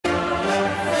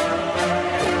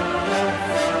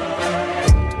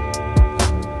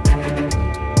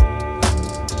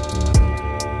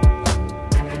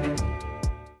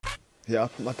Yeah, I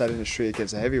put my dad in the street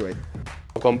against a heavyweight.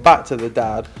 I've gone back to the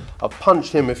dad, I've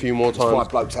punched him a few more times. 5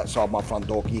 blokes outside my front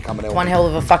door, can you come and help One me? hell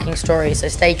of a fucking story, so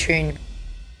stay tuned.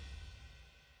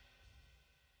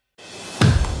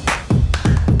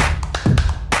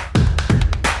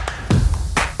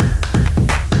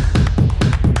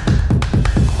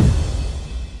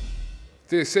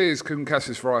 This is KUGAN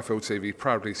CASSIUS for IFL TV,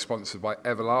 proudly sponsored by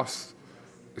Everlast.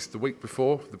 It's the week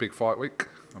before the big fight week.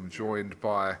 I'm joined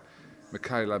by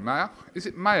MIKAELA Mayer. Is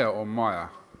it Mayer or Mayer?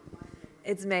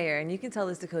 It's Mayer, and you can tell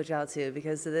this to Coach Al too,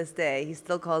 because to this day he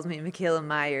still calls me MIKAELA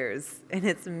Myers, and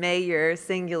it's Mayer,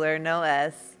 singular, no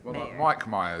S. Well, Mayer. like Mike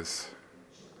Myers.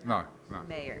 No.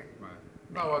 Mayer.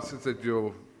 No, I said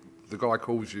the guy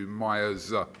calls you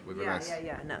Myers with an S.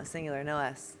 Yeah. No, singular, no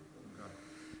S.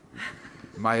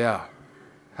 Mayer.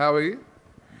 How are you?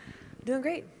 Doing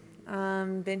great.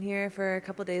 Been here for a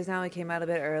couple days now. I came out a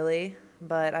bit early,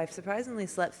 but I've surprisingly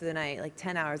slept through the night, like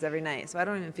 10 hours every night, so I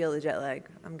don't even feel the jet lag.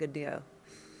 I'm good to go.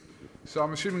 So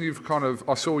I'm assuming you've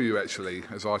I saw you actually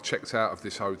as I checked out of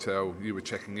this hotel. You were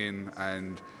checking in,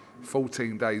 and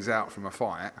 14 days out from a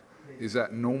fight. Is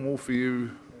that normal for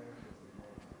you?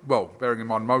 Well, bearing in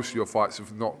mind most of your fights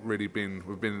have not really been,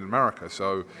 we've been in America,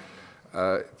 so,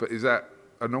 but is that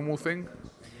a normal thing?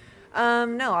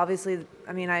 No, obviously,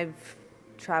 I mean, I've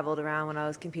traveled around when I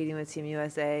was competing with Team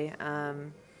USA,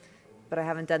 but I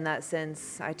haven't done that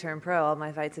since I turned pro. All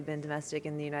my fights have been domestic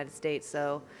in the United States,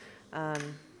 so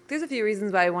there's a few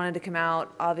reasons why I wanted to come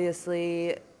out.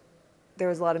 Obviously, there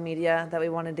was a lot of media that we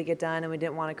wanted to get done, and we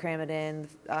didn't want to cram it in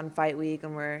on fight week,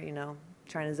 and we're,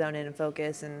 trying to zone in and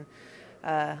focus. And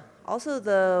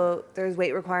also, there's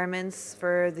weight requirements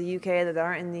for the UK that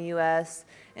aren't in the US,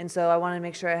 and so I wanted to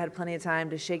make sure I had plenty of time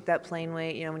to shake that plane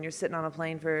weight. When you're sitting on a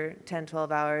plane for 10,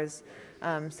 12 hours,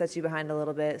 sets you behind a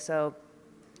little bit. So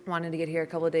wanted to get here a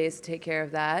couple of days to take care of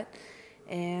that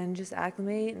and just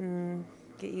acclimate and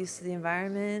get used to the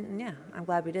environment. And yeah, I'm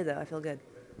glad we did, though. I feel good.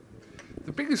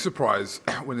 The biggest surprise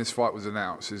when this fight was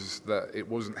announced is that it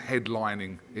wasn't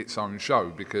headlining its own show,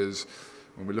 because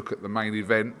when we look at the main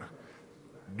event,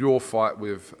 your fight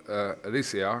with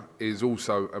ALYCIA is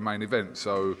also a main event.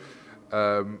 So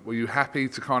were you happy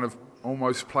to kind of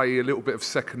almost play a little bit of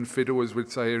second fiddle, as we'd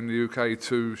say here in the UK,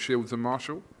 to Shields and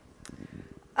Marshall?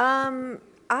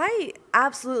 I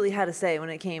absolutely had a say when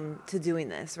it came to doing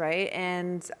this, right?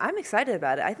 And I'm excited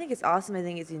about it. I think it's awesome. I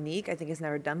think it's unique. I think it's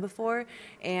never done before.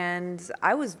 And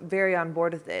I was very on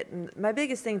board with it. And my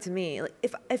biggest thing to me, like,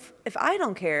 if I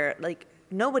don't care, like,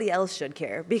 nobody else should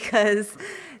care, because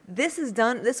this was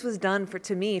done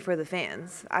to me for the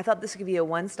fans. I thought this could be a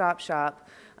one-stop shop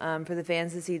for the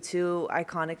fans to see two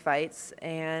iconic fights,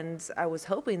 and I was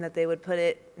hoping that they would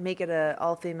make it an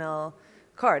all-female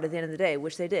card at the end of the day,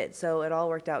 which they did. So it all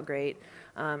worked out great.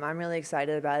 I'm really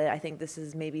excited about it. I think this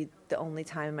is maybe the only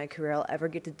time in my career I'll ever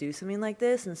get to do something like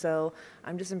this, and so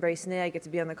I'm just embracing it. I get to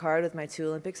be on the card with my 2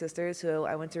 Olympic sisters who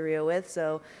I went to Rio with,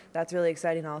 so that's really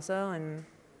exciting also, and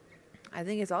I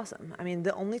think it's awesome. I mean,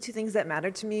 the only 2 things that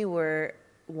mattered to me were,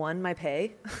 1, my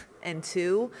pay, and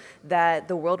 2, that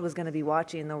the world was going to be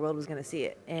watching, the world was going to see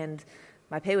it. And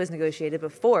my pay was negotiated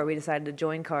before we decided to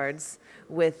join cards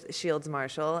with Shields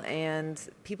Marshall, and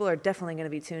people are definitely going to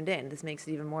be tuned in. This makes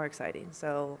it even more exciting.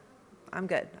 So I'm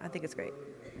good. I think it's great.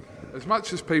 As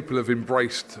much as people have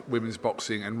embraced women's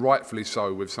boxing, and rightfully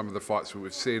so, with some of the fights that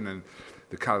we've seen and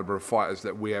the calibre of fighters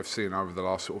that we have seen over the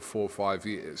last sort of 4 or 5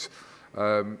 years,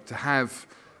 to have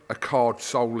a card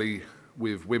solely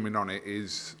with women on it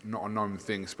is not a known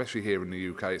thing, especially here in the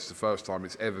UK. It's the first time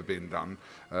it's ever been done,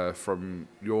 from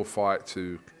your fight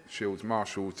to Shields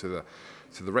Marshall to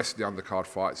the rest of the undercard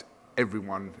fights.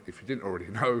 Everyone, if you didn't already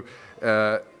know,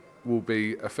 will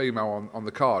be a female on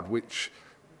the card, which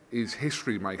is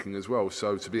history making as well.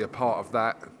 So to be a part of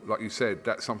that, like you said,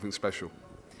 that's something special.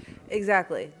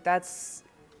 Exactly.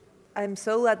 I'm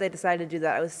so glad they decided to do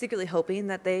that. I was secretly hoping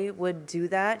that they would do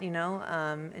that,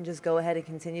 and just go ahead and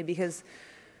continue, because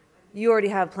you already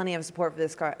have plenty of support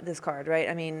for this card, right?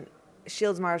 I mean,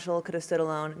 Shields Marshall could have stood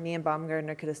alone, me and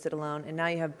Baumgardner could have stood alone, and now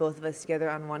you have both of us together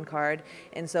on one card.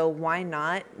 And so why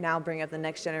not now bring up the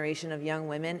next generation of young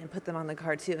women and put them on the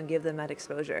card too and give them that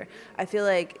exposure? I feel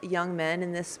like young men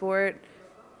in this sport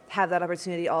have that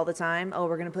opportunity all the time. Oh,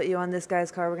 we're going to put you on this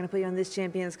guy's card, we're going to put you on this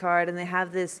champion's card, and they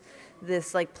have this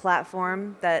like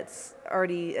platform that's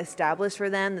already established for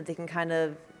them that they can kind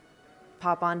of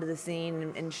pop onto the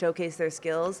scene and showcase their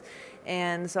skills.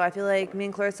 And so I feel like me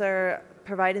and Clarissa are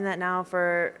providing that now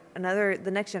for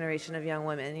the next generation of young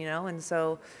women, and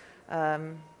so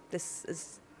this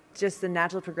is just the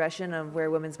natural progression of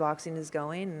where women's boxing is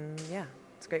going, and yeah,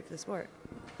 it's great for the sport.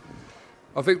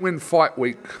 I think when fight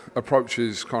week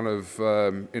approaches kind of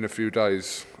in a few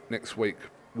days, next week,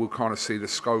 we'll kind of see the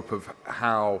scope of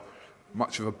how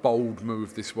much of a bold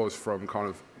move this was from kind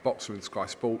of Boxer and Sky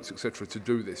Sports, etc., to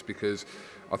do this, because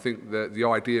I think that the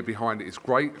idea behind it is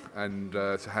great, and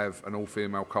to have an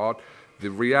all-female card. The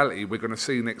reality, we're going to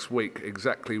see next week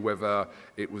exactly whether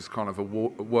it was kind of a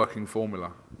working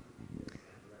formula.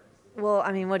 Well,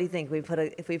 I mean, what do you think?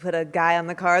 If we put a guy on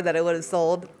the card, that it would have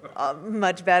sold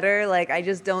much better. Like, I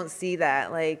just don't see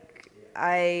that. Like,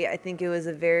 I think it was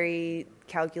a very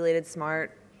calculated,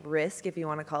 smart risk, if you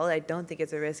want to call it. I don't think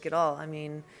it's a risk at all. I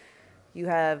mean, you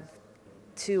have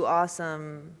 2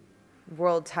 awesome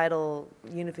world title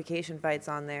unification fights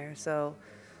on there, so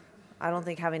I don't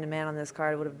think having a man on this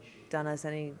card would have done us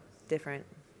any different.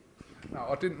 No,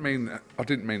 I didn't mean that. I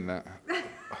didn't mean that.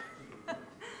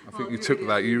 I think you took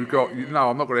that. No,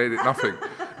 I'm not going to edit nothing.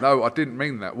 No, I didn't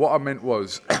mean that. What I meant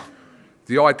was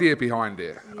the idea behind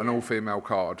it, an all-female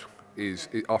card,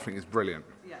 I think is brilliant.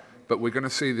 Yeah. But we're going to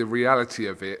see the reality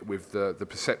of it with the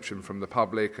perception from the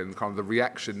public and kind of the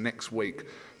reaction next week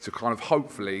to kind of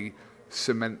hopefully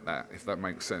cement that, if that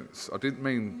makes sense. I didn't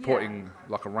mean putting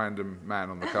like a random man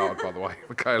on the card, by the way,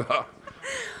 MIKAELA.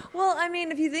 Well, I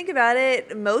mean, if you think about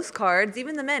it, most cards,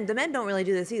 even the men don't really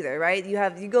do this either, right?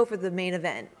 You go for the main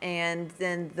event, and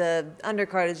then the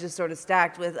undercard is just sort of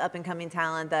stacked with up-and-coming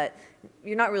talent that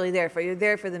you're not really there for. You're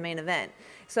there for the main event.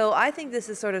 So I think this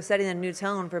is sort of setting a new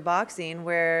tone for boxing,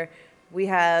 where we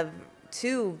have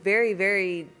 2 very,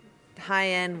 very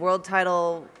high-end world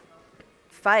title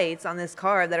fights on this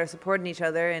card that are supporting each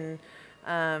other and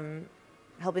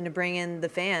helping to bring in the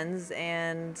fans.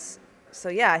 And so,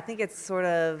 yeah, I think it's sort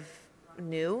of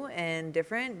new and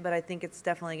different, but I think it's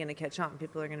definitely going to catch on.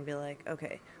 People are going to be like,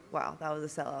 okay, wow, that was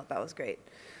a sellout. That was great.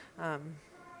 Yeah,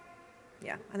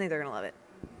 I think they're going to love it.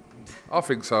 I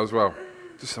think so as well.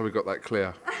 Just so we got that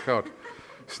clear. God,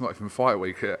 it's not even fight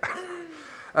week yet.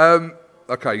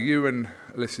 Okay, you and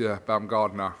ALYCIA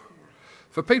BAUMGARDNER.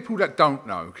 For people that don't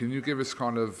know, can you give us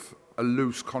kind of a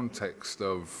loose context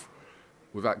of,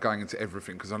 without going into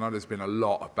everything, because I know there's been a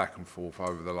lot of back and forth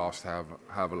over the last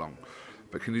however long,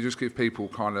 but can you just give people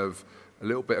kind of a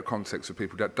little bit of context for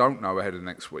people that don't know ahead of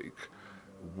next week,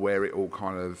 where it all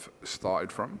kind of started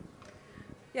from?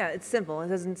 Yeah, it's simple. It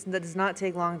does not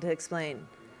take long to explain.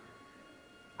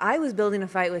 I was building a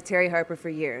fight with Terri Harper for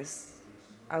years.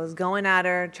 I was going at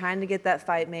her, trying to get that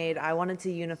fight made. I wanted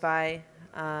to unify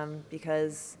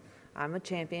because I'm a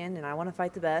champion and I want to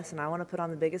fight the best and I want to put on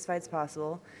the biggest fights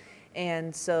possible.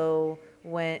 And so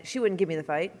when she wouldn't give me the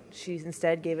fight, she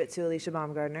instead gave it to ALYCIA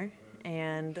BAUMGARDNER,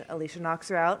 and ALYCIA knocks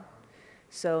her out.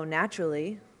 So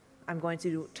naturally, I'm going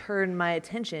to turn my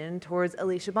attention towards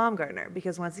ALYCIA BAUMGARDNER,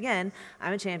 because once again,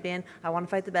 I'm a champion. I want to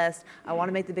fight the best. I want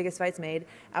to make the biggest fights made.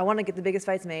 I want to get the biggest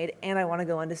fights made, and I want to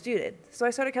go undisputed. So I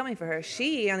started coming for her.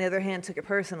 She, on the other hand, took it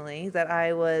personally that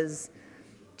I was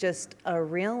just a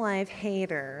real-life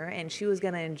hater, and she was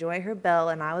going to enjoy her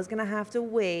belt, and I was going to have to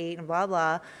wait, and blah,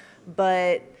 blah.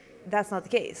 But that's not the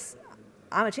case.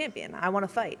 I'm a champion. I want to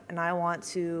fight, and I want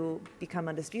to become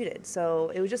undisputed.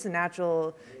 So it was just a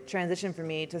natural transition for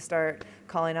me to start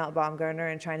calling out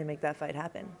BAUMGARDNER and trying to make that fight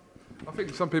happen. I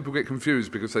think some people get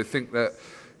confused because they think that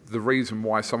the reason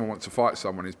why someone wants to fight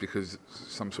someone is because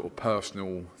some sort of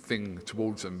personal thing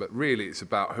towards them, but really it's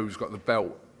about who's got the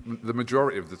belt the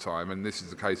majority of the time, and this is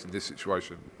the case in this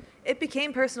situation. It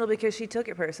became personal because she took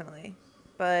it personally,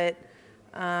 but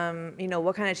you know,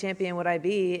 what kind of champion would I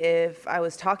be if I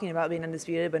was talking about being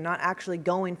undisputed but not actually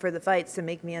going for the fights to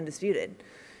make me undisputed?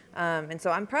 And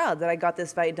so I'm proud that I got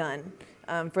this fight done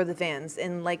for the fans.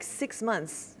 In like 6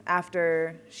 months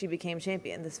after she became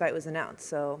champion, this fight was announced.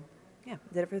 So yeah,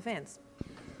 did it for the fans.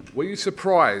 Were you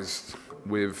surprised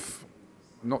with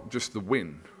not just the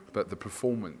win, but the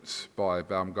performance by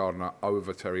BAUMGARDNER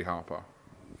over Terri Harper?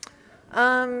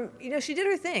 You know, she did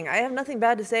her thing. I have nothing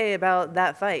bad to say about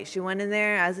that fight. She went in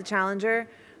there as a challenger.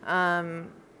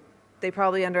 They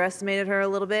probably underestimated her a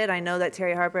little bit. I know that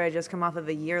Terri Harper had just come off of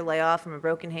a year layoff from a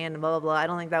broken hand and blah, blah, blah. I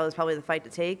don't think that was probably the fight to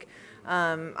take.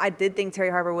 I did think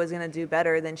Terri Harper was going to do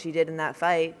better than she did in that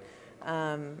fight.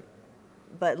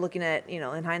 But looking at, you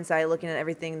know, in hindsight, looking at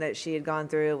everything that she had gone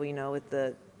through, you know, with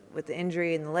the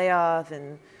injury and the layoff,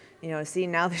 and you know, seeing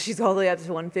now that she's all the way up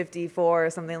to 154 or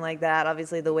something like that.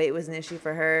 Obviously, the weight was an issue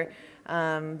for her.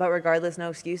 But regardless, no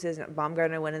excuses.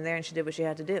 BAUMGARDNER went in there and she did what she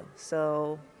had to do.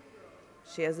 So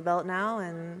she has the belt now,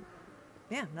 and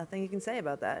yeah, nothing you can say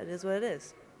about that. It is what it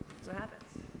is. That's what happens.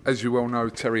 As you well know,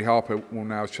 Terri Harper will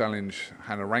now challenge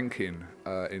Hannah Rankin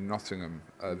in Nottingham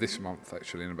this month,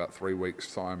 actually, in about 3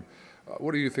 weeks' time.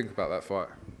 What do you think about that fight?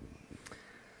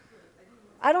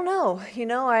 I don't know. You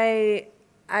know, I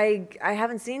I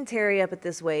haven't seen Terry up at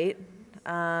this weight.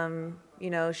 You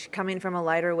know, coming from a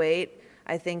lighter weight,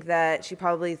 I think that she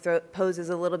probably poses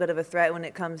a little bit of a threat when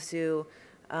it comes to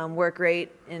work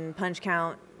rate and punch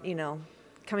count. You know,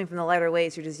 coming from the lighter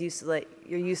weights, you're just used to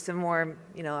you're used to more,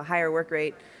 you know, a higher work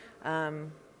rate. But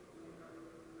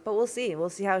we'll see. We'll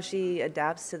see how she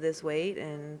adapts to this weight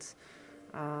and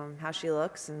how she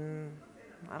looks. And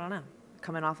I don't know.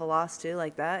 Coming off a loss too,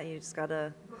 like that, you just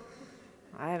gotta.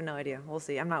 I have no idea. We'll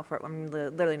see. I'm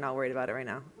literally not worried about it right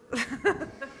now.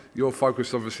 You're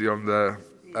focused obviously on the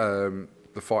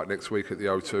fight next week at the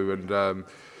O2,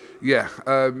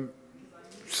 and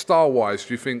style-wise,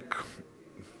 do you think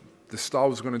the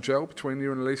styles are going to gel between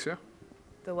you and ALYCIA?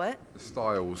 The what? The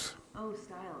styles. Oh,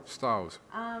 styles. Styles.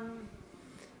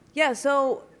 Yeah.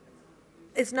 So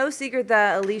it's no secret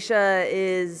that ALYCIA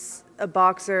is a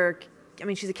boxer. I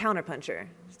mean, she's a counterpuncher.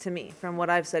 To me, from what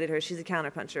I've studied her, she's a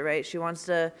counterpuncher, right? She wants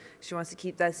to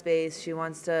keep that space. She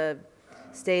wants to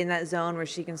stay in that zone where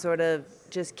she can sort of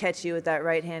just catch you with that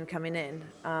right hand coming in.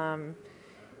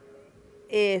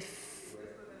 If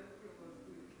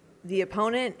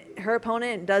her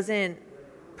opponent doesn't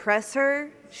press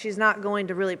her, she's not going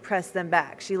to really press them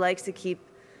back. She likes to keep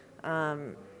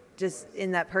just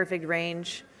in that perfect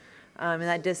range, in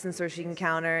that distance where she can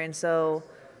counter. And so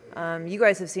you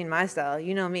guys have seen my style.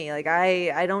 You know me. Like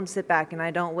I don't sit back and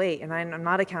I don't wait. And I'm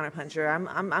not a counterpuncher.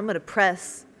 I'm going to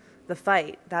press the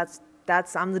fight.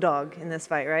 I'm the dog in this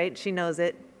fight, right? She knows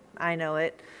it. I know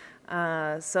it.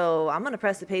 So I'm going to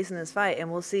press the pace in this fight, and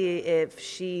we'll see if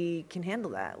she can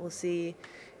handle that. We'll see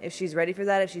if she's ready for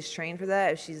that, if she's trained for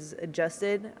that, if she's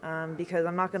adjusted, because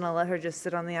I'm not going to let her just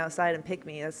sit on the outside and pick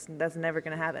me. That's never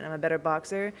going to happen. I'm a better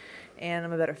boxer, and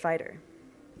I'm a better fighter.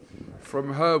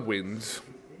 From her wins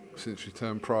since she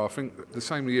turned pro, I think the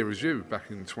same year as you, back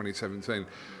in 2017,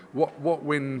 what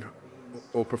win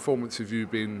or performance have you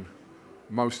been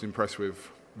most impressed with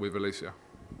ALYCIA?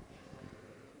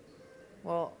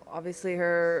 Well, obviously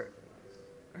her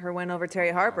win over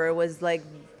Terry Harper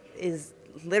is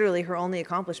literally her only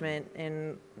accomplishment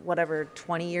in whatever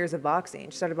 20 years of boxing.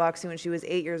 She started boxing when she was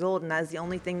 8 years old, and that's the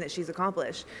only thing that she's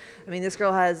accomplished. I mean, this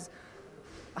girl has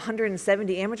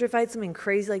 170 amateur fights, something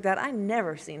crazy like that. I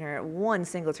never seen her at one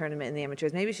single tournament in the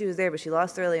amateurs. Maybe she was there, but she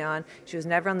lost early on. She was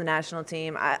never on the national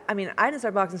team. I mean, I didn't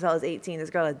start boxing until I was 18. This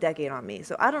girl had a decade on me.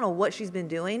 So I don't know what she's been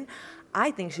doing.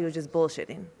 I think she was just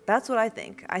bullshitting. That's what I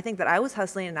think. I think that I was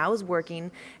hustling and I was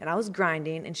working and I was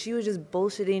grinding, and she was just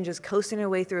bullshitting, just coasting her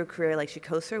way through a career like she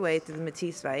coasted her way through the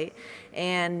Matisse fight.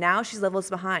 And now she's levels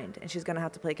behind, and she's going to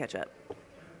have to play catch up.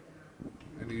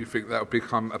 And do you think that will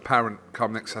become apparent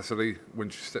come next Saturday when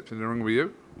she steps in the ring with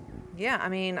you? Yeah, I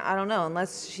mean, I don't know,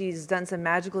 unless she's done some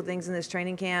magical things in this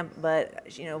training camp.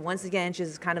 But, you know, once again,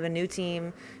 she's kind of a new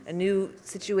team, a new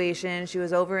situation. She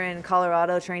was over in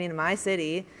Colorado training in my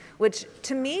city, which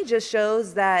to me just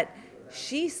shows that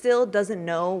she still doesn't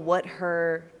know what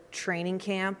her training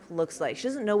camp looks like. She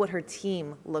doesn't know what her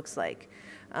team looks like.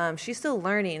 She's still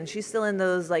learning. She's still in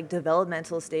those, like,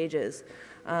 developmental stages.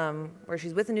 Where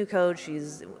she's with a new coach,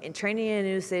 she's training in a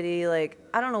new city. Like,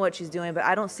 I don't know what she's doing, but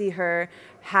I don't see her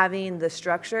having the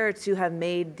structure to have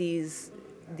made these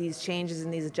changes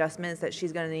and these adjustments that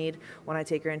she's going to need when I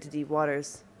take her into deep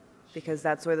waters, because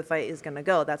that's where the fight is going to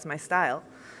go. That's my style.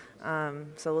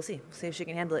 So we'll see. We'll see if she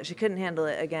can handle it. She couldn't handle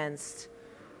it against,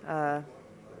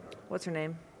 what's her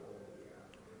name?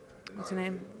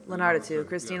 Lenardatu,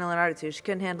 Christina Lenardatu. She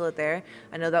couldn't handle it there.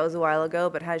 I know that was a while ago,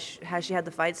 but has she had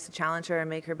the fights to challenge her and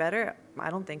make her better? I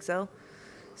don't think so.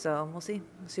 So we'll see.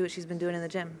 We'll see what she's been doing in the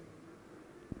gym.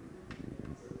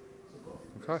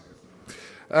 Okay.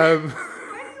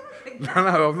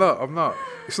 No, I'm not.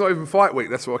 It's not even fight week.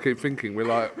 That's what I keep thinking.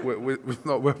 We're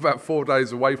about 4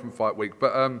 days away from fight week.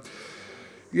 But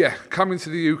yeah, coming to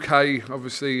the UK,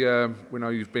 obviously we know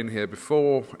you've been here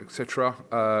before, etc.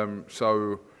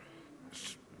 So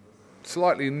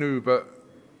slightly new, but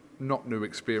not new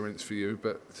experience for you.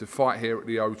 But to fight here at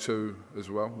the O2 as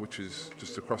well, which is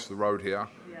just across the road here,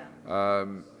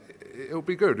 it'll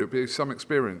be good. It'll be some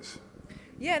experience.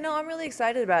 Yeah, no, I'm really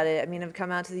excited about it. I mean, I've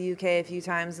come out to the UK a few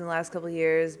times in the last couple of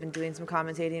years, been doing some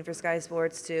commentating for Sky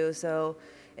Sports too, so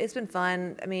it's been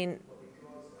fun. I mean,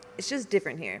 it's just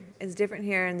different here. It's different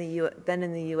here than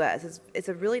in the US. It's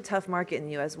a really tough market in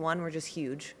the US. One, we're just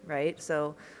huge, right?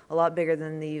 So a lot bigger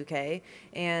than the UK,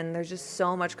 and there's just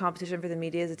so much competition for the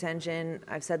media's attention.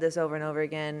 I've said this over and over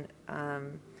again.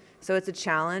 So it's a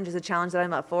challenge. It's a challenge that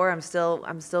I'm up for. I'm still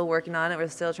working on it. We're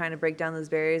still trying to break down those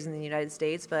barriers in the United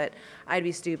States, but I'd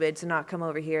be stupid to not come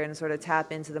over here and sort of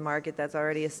tap into the market that's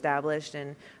already established,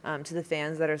 and to the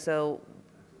fans that are so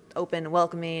open,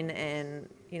 welcoming, and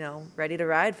you know, ready to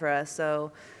ride for us.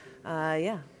 So,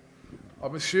 yeah.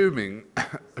 I'm assuming,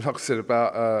 like I said,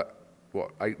 about,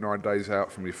 8-9 days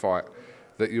out from your fight,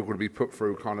 that you're going to be put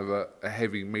through kind of a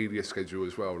heavy media schedule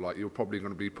as well. Like, you're probably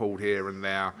going to be pulled here and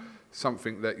there,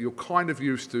 something that you're kind of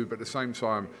used to, but at the same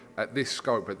time, at this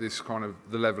scope, at this kind of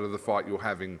the level of the fight you're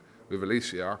having with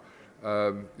ALYCIA,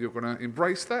 you're going to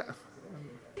embrace that?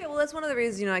 Yeah, well, that's one of the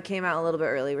reasons, you know, I came out a little bit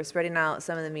early. We're spreading out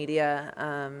some of the media,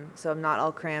 so I'm not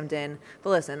all crammed in. But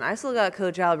listen, I still got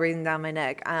Coach Al breathing down my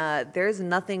neck. There's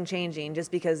nothing changing just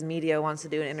because media wants to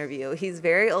do an interview. He's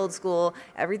very old school.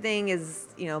 Everything is,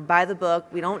 you know, by the book.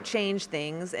 We don't change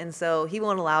things, and so he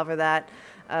won't allow for that.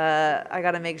 I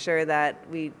got to make sure that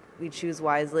we choose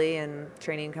wisely, and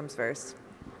training comes first.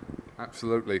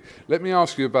 Absolutely. Let me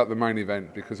ask you about the main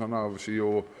event, because I know obviously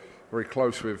you're very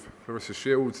close with Claressa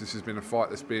Shields. This has been a fight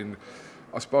that's been,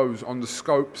 I suppose, on the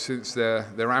scope since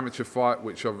their amateur fight,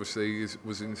 which obviously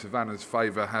was in Savannah's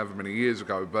favour however many years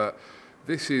ago. But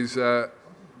this is an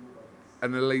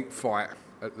elite fight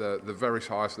at the very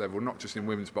highest level, not just in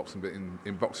women's boxing, but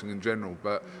in boxing in general.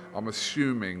 But I'm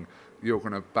assuming you're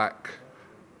going to back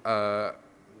the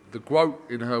quote,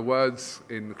 in her words,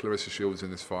 in Claressa Shields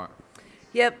in this fight.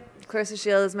 Yep, Claressa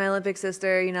Shields is my Olympic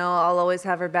sister. You know, I'll always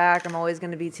have her back. I'm always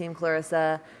going to be Team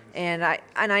Claressa, and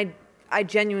I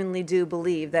genuinely do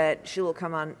believe that she will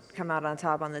come out on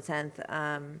top on the 10th.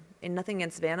 And nothing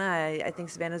against Savannah. I think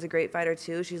Savannah's a great fighter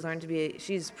too.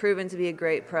 She's proven to be a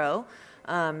great pro,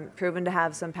 proven to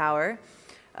have some power.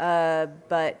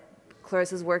 But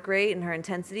Claressa's work rate and her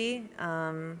intensity,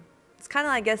 it's kind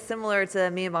of, I guess, similar to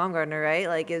MIKAELA Baumgardner, right?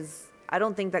 Like, I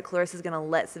don't think that Claressa's going to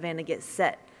let Savannah get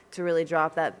set to really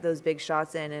drop those big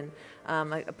shots in, and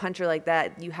a puncher like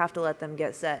that, you have to let them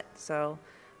get set. So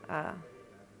we're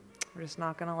just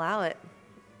not going to allow it.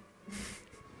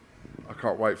 I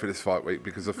can't wait for this fight week,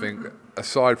 because I think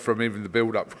aside from even the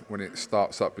build-up when it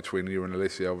starts up between you and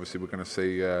ALYCIA, obviously we're going to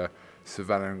see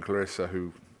Savannah and Claressa,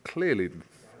 who clearly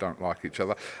don't like each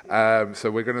other. So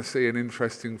we're going to see an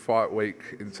interesting fight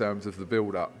week in terms of the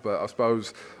build-up. But I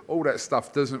suppose all that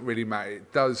stuff doesn't really matter.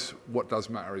 What does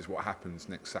matter is what happens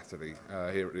next Saturday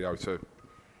here at the O2.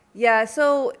 Yeah,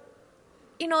 so,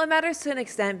 you know, it matters to an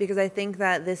extent, because I think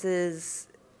that this is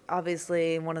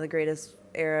obviously one of the greatest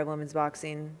era of women's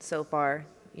boxing so far.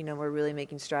 You know, we're really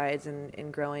making strides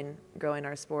in growing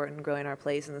our sport and growing our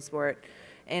place in the sport.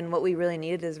 And what we really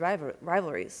needed is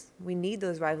rivalries. We need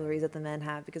those rivalries that the men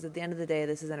have, because at the end of the day,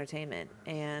 this is entertainment,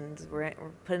 and we're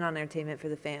putting on entertainment for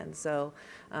the fans. So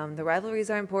the rivalries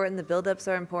are important, the build-ups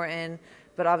are important,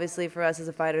 but obviously for us as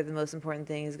a fighter, the most important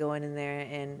thing is going in there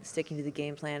and sticking to the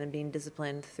game plan and being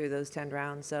disciplined through those 10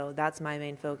 rounds. So that's my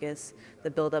main focus.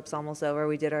 The build-up's almost over.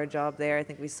 We did our job there. I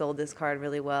think we sold this card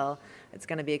really well. It's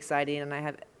going to be exciting,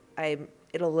 and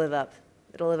it'll live up.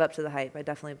 It'll live up to the hype. I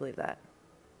definitely believe that.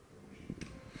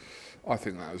 I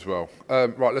think that as well.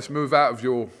 Right, let's move out of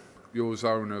your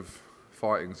zone of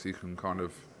fighting, so you can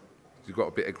you got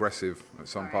a bit aggressive at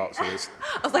some parts of this.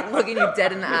 I was like looking you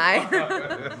dead in the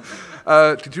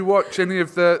eye. Did you watch any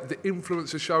of the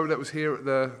influencer show that was here at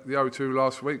the O2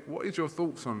 last week? What is your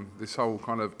thoughts on this whole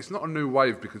kind of, it's not a new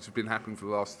wave because it's been happening for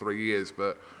the last 3 years,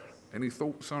 but any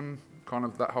thoughts on kind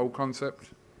of that whole concept?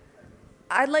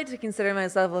 I'd like to consider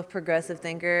myself a progressive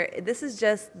thinker. This is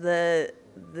just the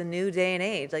new day and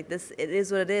age. Like, this, it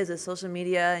is what it is. It's social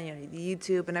media, you know,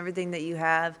 YouTube and everything that you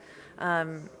have.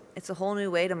 It's a whole new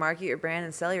way to market your brand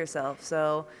and sell yourself.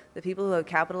 So the people who have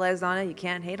capitalized on it, you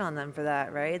can't hate on them for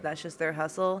that, right? That's just their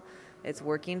hustle. It's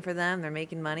working for them. They're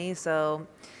making money. So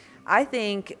I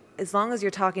think as long as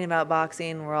you're talking about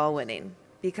boxing, we're all winning,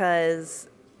 because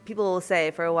people will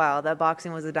say for a while that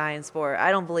boxing was a dying sport.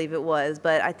 I don't believe it was,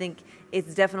 but I think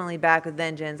it's definitely back with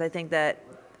vengeance. I think that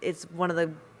it's one of the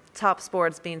top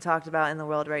sports being talked about in the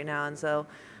world right now, and so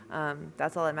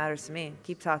that's all that matters to me.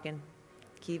 Keep talking,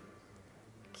 keep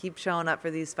showing up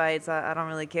for these fights. I don't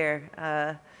really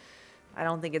care. I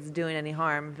don't think it's doing any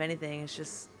harm. If anything, it's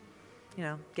just, you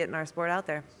know, getting our sport out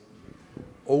there.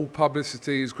 All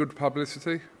publicity is good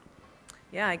publicity?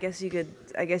 Yeah, I guess you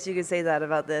could say that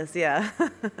about this. Yeah.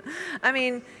 I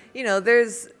mean, you know,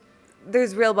 there's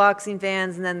real boxing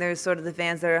fans, and then there's sort of the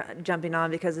fans that are jumping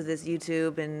on because of this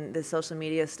YouTube and this social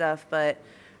media stuff, but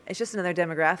it's just another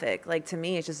demographic. Like, to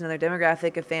me, it's just another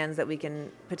demographic of fans that we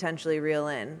can potentially reel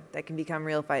in, that can become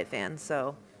real fight fans.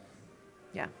 So,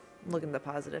 yeah, I'm looking at the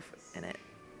positive in it.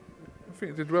 I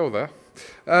think you did well there.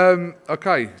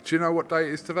 Okay, do you know what day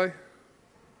it is today?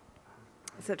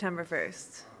 September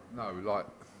 1st. No, like,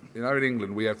 you know, in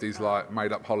England we have these like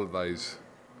made-up holidays.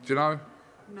 Do you know?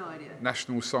 No idea.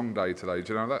 National Song Day today.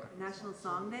 Do you know that? National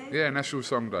Song Day? Yeah, National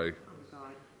Song Day. Oh,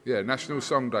 God. Yeah, National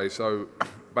Song Day. So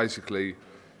basically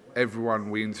everyone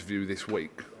we interview this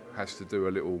week has to do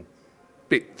a little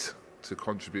bit to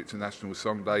contribute to National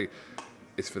Song Day.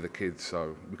 It's for the kids,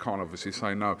 so we can't obviously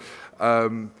say no.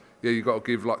 Yeah, you've got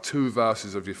to give like 2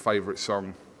 verses of your favourite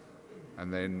song,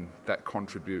 and then that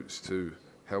contributes to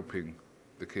helping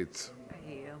the kids. I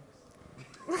hate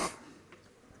you.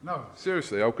 No,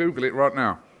 seriously, I'll Google it right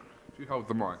now. If you hold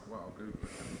the mic, well, I'll Google it.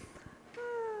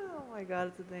 Oh my God,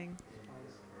 it's a thing.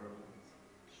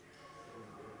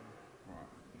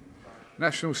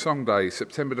 National Song Day,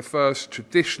 September the 1st,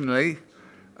 traditionally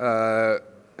a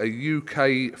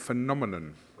UK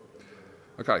phenomenon.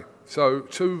 Okay, so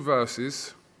 2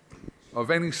 verses of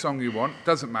any song you want,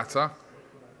 doesn't matter.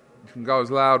 You can go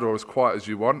as loud or as quiet as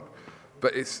you want,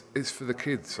 but it's for the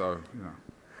kids, so, you know.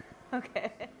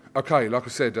 Okay. Okay, like I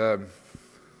said,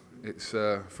 it's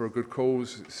for a good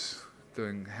cause. It's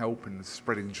doing help and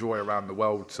spreading joy around the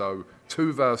world, so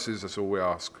 2 verses, that's all we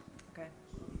ask. Okay.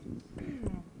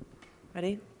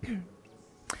 Ready?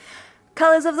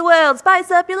 Colors of the world,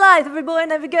 spice up your life. Every boy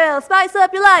and every girl, spice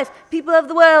up your life. People of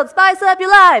the world, spice up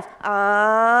your life.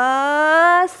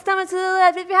 Stomach to the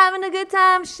left if you're having a good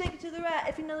time. Shake it to the right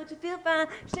if you know that you feel fine.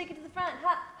 Shake it to the front,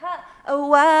 ha, ha, oh,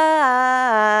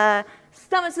 why?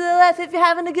 Stomach to the left if you're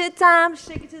having a good time.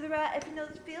 Shake it to the right if you know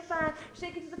that you feel fine.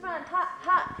 Shake it to the front, ha,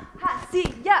 ha, ha,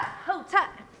 see, yeah, hold tight.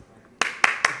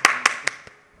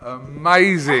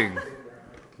 Amazing.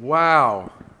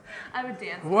 Wow. I would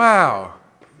dance. Wow.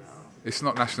 It's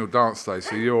not National Dance Day,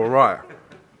 so you're all right.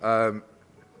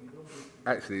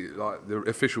 Actually, like the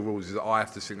official rules is that I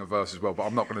have to sing a verse as well, but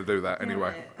I'm not going to do that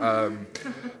anyway.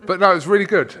 But no, it's really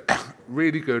good,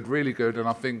 really good, really good. And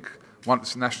I think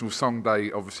once National Song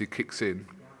Day obviously kicks in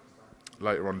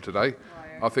later on today,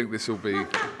 I think this will be.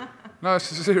 No,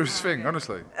 it's a serious thing,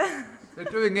 honestly. They're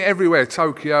doing it everywhere: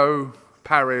 Tokyo,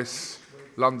 Paris,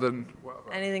 London.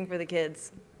 Whatever. Anything for the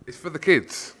kids. It's for the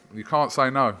kids. You can't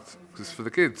say no. It's for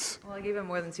the kids. Well, I gave him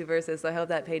more than 2 verses, so I hope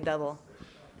that paid double.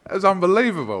 That was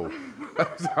unbelievable.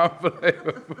 That was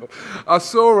unbelievable. I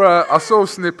saw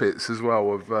snippets as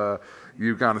well of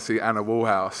you going to see Anna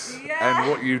Woolhouse and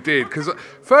what you did. Because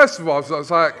first of all, I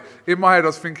was like, in my head, I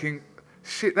was thinking,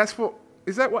 shit,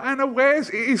 is that what Anna wears?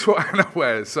 It is what Anna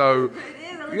wears. So, It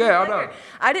is. yeah, I know.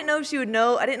 I didn't know if she would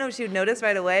know. I didn't know if she would notice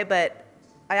right away, but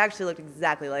I actually looked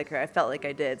exactly like her. I felt like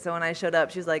I did. So when I showed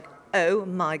up, she was like, "Oh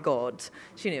my God!"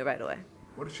 She knew right away.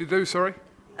 What did she do? Sorry.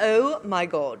 Oh my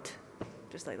God,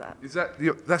 just like that. Is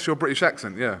that's your British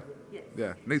accent? Yeah. Yes.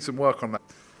 Yeah. Need some work on that.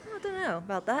 I don't know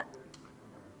about that.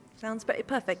 Sounds pretty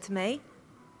perfect to me.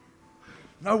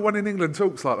 No one in England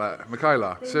talks like that,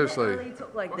 Michaela. Seriously. They literally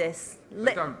talk like this.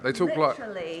 They don't. They talk like.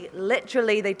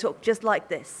 Literally, they talk just like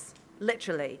this.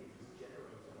 Literally.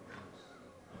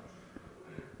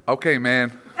 Okay,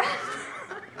 man.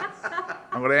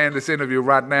 I'm going to end this interview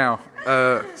right now.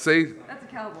 See? That's a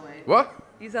cowboy. What?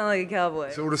 You sound like a cowboy.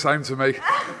 It's all the same to me.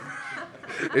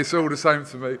 It's all the same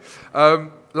to me.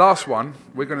 Last one,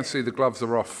 we're going to see The Gloves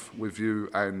Are Off with you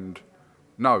and...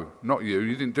 No, not you.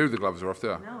 You didn't do The Gloves Are Off, did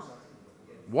you? No.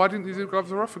 Why didn't you do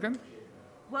Gloves Are Off again?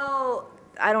 Well,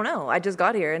 I don't know. I just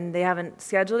got here and they haven't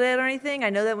scheduled it or anything. I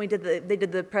know that they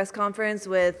did the press conference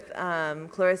with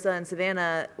Clarissa and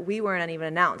Savannah. We weren't even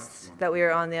announced that we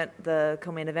were on the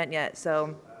co-main event yet.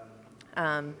 So,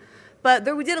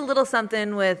 but we did a little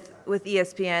something with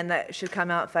ESPN that should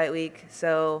come out fight week.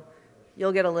 So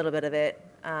you'll get a little bit of it.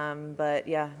 But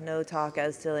yeah, no talk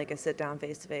as to like a sit down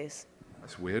face to face.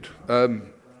 That's weird.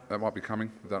 That might be coming.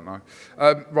 I don't know.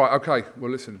 Right, okay. Well,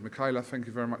 listen, Michaela, thank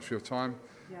you very much for your time.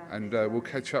 Yeah, and we'll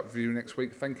catch up with you next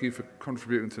week. Thank you for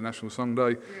contributing to National Song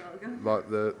Day. You're welcome. Like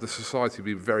the society will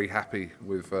be very happy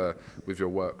with your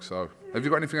work. So, have you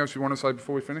got anything else you want to say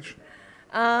before we finish?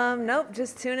 Nope.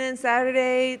 Just tune in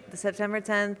Saturday, September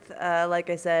 10th. Like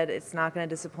I said, it's not going to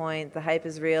disappoint. The hype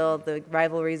is real. The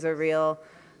rivalries are real,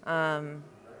 and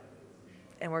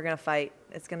we're going to fight.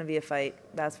 It's going to be a fight,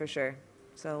 that's for sure.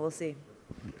 So we'll see.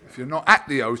 If you're not at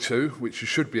the O2, which you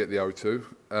should be at the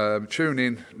O2, tune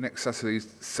in next Saturday,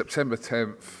 September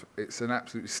 10th. It's an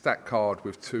absolutely stacked card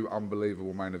with 2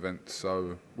 unbelievable main events.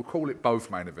 So we'll call it both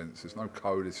main events. There's no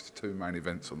code, it's 2 main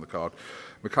events on the card.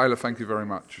 Michaela, thank you very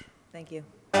much. Thank you.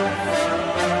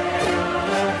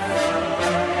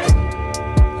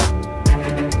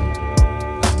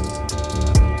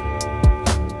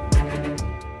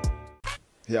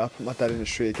 Yeah, I put my dad in the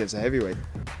street against a heavyweight.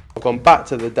 I've gone back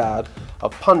to the dad.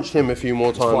 I've punched him a few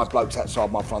more times. 5 blokes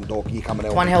outside my front door. Can you come and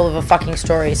help One me? hell of a fucking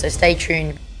story, so stay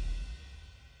tuned.